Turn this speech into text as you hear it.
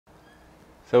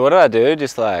So what do?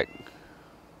 Just like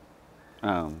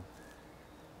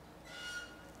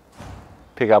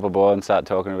pick up a board and start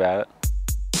talking about it.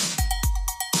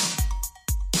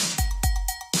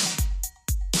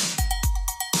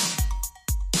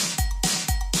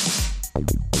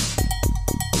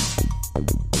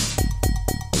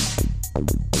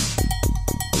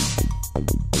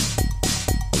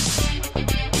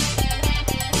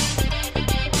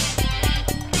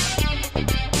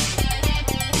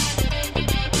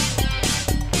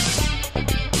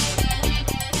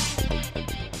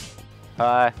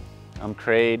 Hi, I'm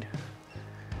Creed.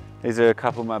 These are a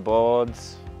couple of my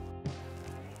boards.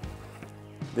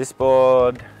 This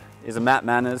board is a Matt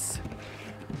Manners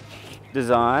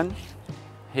design.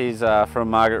 He's from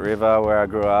Margaret River, where I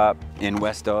grew up in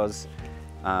West Oz.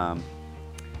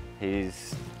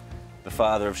 He's the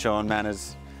father of Sean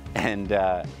Manners, and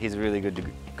he's a really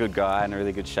good guy and a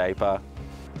really good shaper.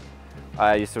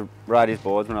 I used to ride his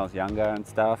boards when I was younger and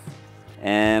stuff.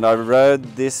 And I rode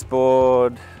this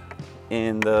board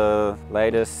in the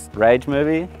latest Rage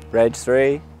movie, Rage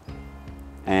 3,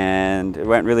 and it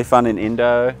went really fun in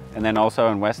Indo and then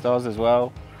also in West Oz as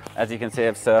well. As you can see,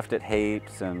 I've surfed it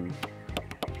heaps, and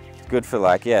it's good for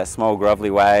like, yeah, small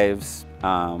grovelly waves,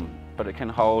 but it can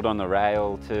hold on the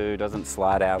rail too, doesn't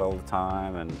slide out all the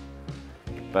time,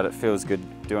 but it feels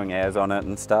good doing airs on it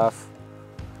and stuff.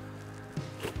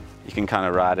 You can kind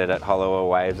of ride it at hollower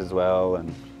waves as well,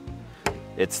 and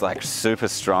it's like super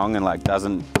strong and like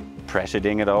doesn't pressure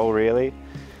ding at all really,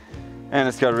 and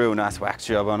it's got a real nice wax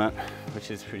job on it,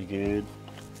 which is pretty good.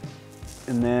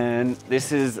 And then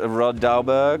this is a Rod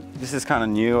Dahlberg. This is kind of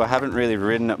new. I haven't really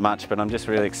ridden it much, but I'm just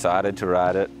really excited to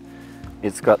ride it.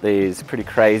 It's got these pretty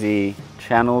crazy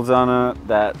channels on it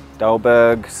that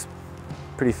Dahlberg's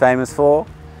pretty famous for,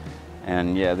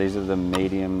 and yeah, these are the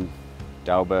medium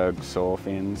Dahlberg saw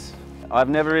fins. I've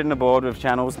never ridden a board with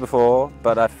channels before,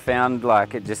 but I found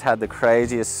like it just had the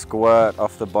craziest squirt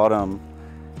off the bottom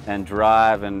and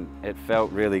drive, and it felt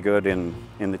really good in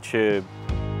the tube.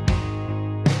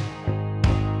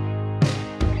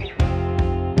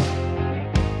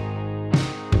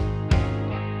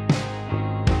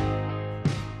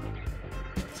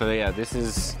 So yeah, this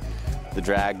is the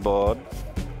drag board.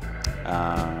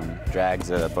 Drag's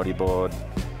a bodyboard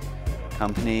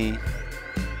company,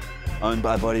 owned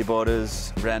by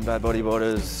bodyboarders, ran by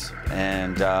bodyboarders,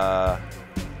 and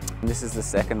this is the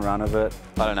second run of it.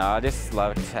 I don't know, I just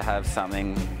love to have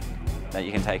something that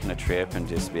you can take on a trip and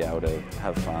just be able to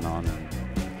have fun on, and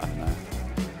I don't know,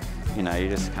 you know, you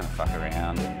just kind of fuck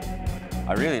around. And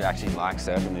I really actually like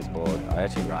surfing this board. I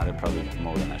actually ride it probably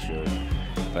more than I should,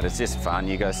 but it's just fun.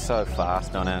 You go so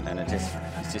fast on it, and it's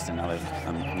just another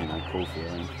you know, cool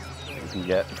feeling you can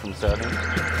get from surfing.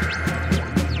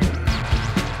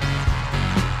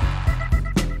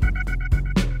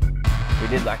 We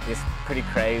did like this pretty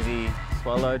crazy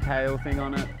swallowtail thing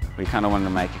on it. We kind of wanted to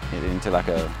make it into like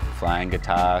a flying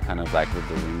guitar, kind of like with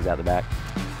the wings out the back.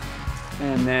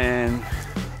 And then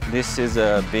this is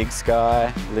a Big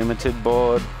Sky limited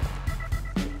board,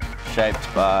 shaped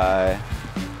by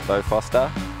Bo Foster,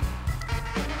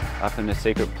 up in a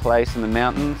secret place in the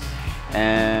mountains.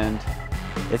 And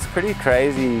it's pretty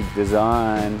crazy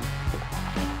design.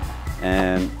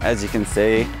 And as you can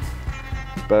see,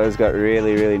 Bo's got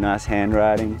really nice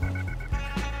handwriting.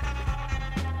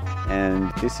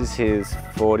 And this is his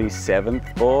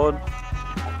 47th board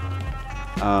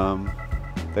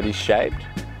that he's shaped.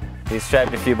 He's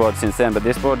shaped a few boards since then, but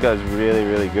this board goes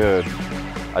really good.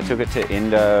 I took it to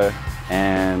Indo,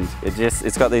 and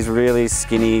it's got these really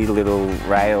skinny little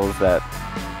rails that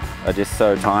are just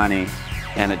so tiny,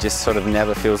 and it just sort of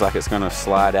never feels like it's going to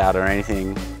slide out or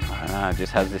anything. I don't know, it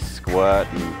just has this squirt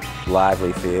and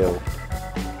lively feel.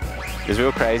 It was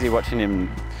real crazy watching him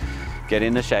get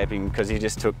into shaping, because he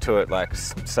just took to it like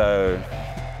so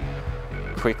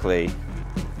quickly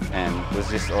and was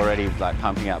just already like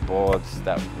pumping out boards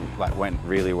that like went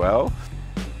really well.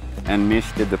 And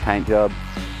Mish did the paint job.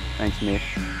 Thanks,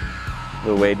 Mish.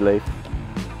 Little weed leaf,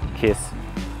 kiss,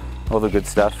 all the good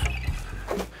stuff.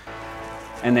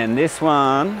 And then this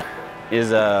one is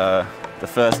the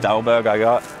first Dahlberg I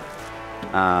got.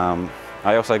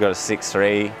 I also got a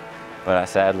 6.3, but I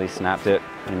sadly snapped it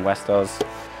in West Oz.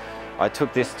 I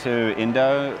took this to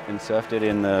Indo and surfed it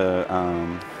in the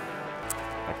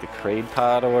like the Creed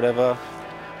part or whatever,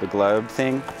 the globe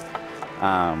thing,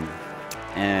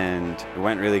 and it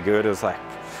went really good. It was like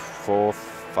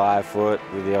 4-5 foot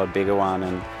with the odd bigger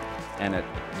one, and it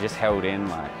just held in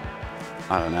like,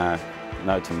 I don't know,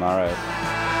 no tomorrow.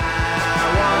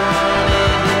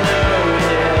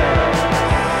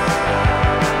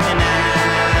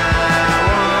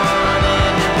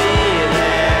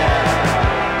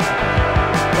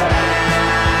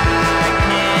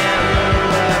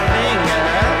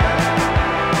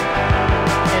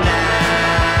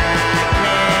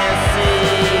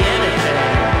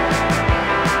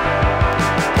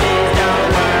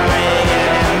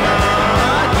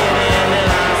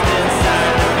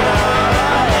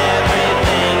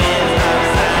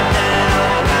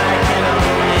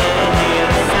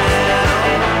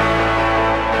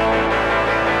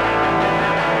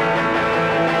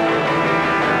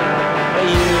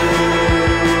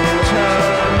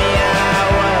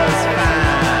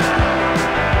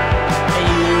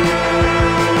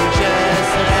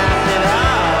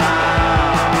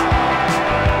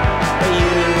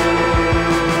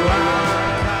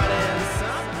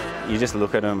 just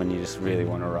look at them and you just really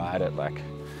want to ride it. Like,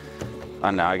 I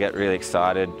don't know, I get really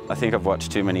excited. I think I've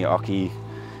watched too many Occy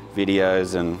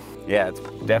videos, and yeah, it's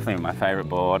definitely my favourite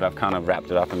board. I've kind of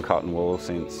wrapped it up in cotton wool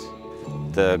since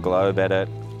the Globe edit,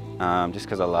 just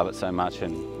because I love it so much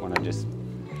and want to just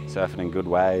surf it in good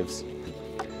waves.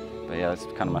 But yeah, that's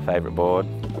kind of my favourite board.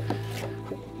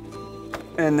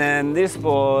 And then this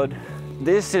board,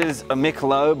 this is a Mick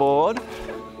Lowe board.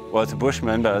 Well, it's a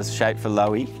Bushman, but it's shaped for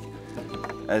Lowie,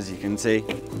 as you can see.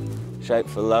 Shaped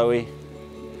for Lowie.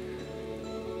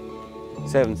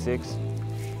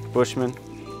 7.6 Bushman.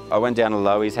 I went down to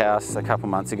Lowie's house a couple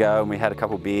months ago and we had a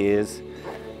couple beers,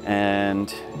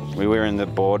 and we were in the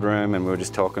boardroom and we were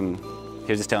just talking.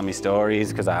 He was just telling me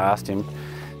stories because I asked him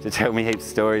to tell me heaps of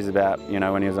stories about, you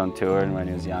know, when he was on tour and when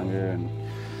he was younger, and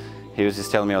he was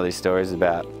just telling me all these stories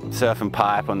about surf and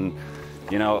pipe on,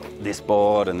 you know, this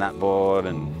board and that board,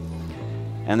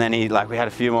 and then he, like, we had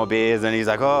a few more beers and he's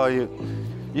like, oh,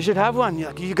 you should have one.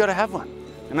 You got to have one.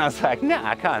 And I was like, nah,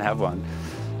 I can't have one.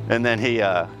 And then he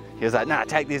was like, nah,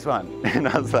 take this one. And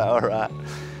I was like, all right.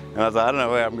 And I was like, I don't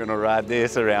know where I'm gonna ride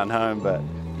this around home, but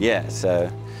yeah,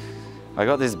 so I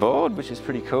got this board, which is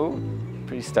pretty cool.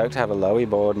 Pretty stoked to have a Lowie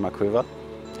board in my Quiver,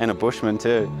 and a Bushman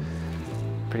too.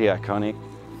 Pretty iconic.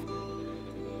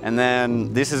 And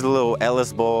then this is a little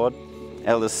Ellis board,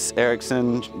 Ellis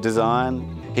Ericsson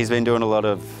design. He's been doing a lot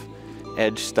of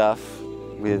edge stuff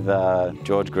with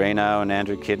George Greeno and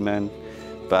Andrew Kidman.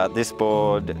 But this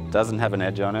board doesn't have an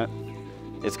edge on it.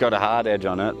 It's got a hard edge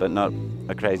on it, but not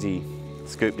a crazy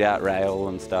scooped out rail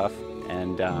and stuff.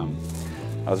 And I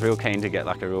was real keen to get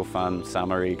like a real fun,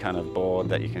 summery kind of board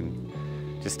that you can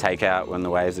just take out when the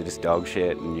waves are just dog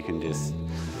shit, and you can just,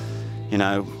 you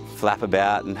know, flap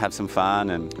about and have some fun.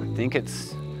 And I think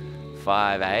it's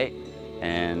 5'8",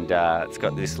 and it's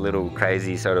got this little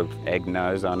crazy sort of egg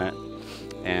nose on it.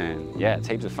 And yeah, it's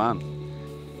heaps of fun.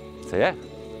 So yeah.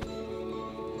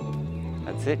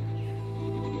 That's it.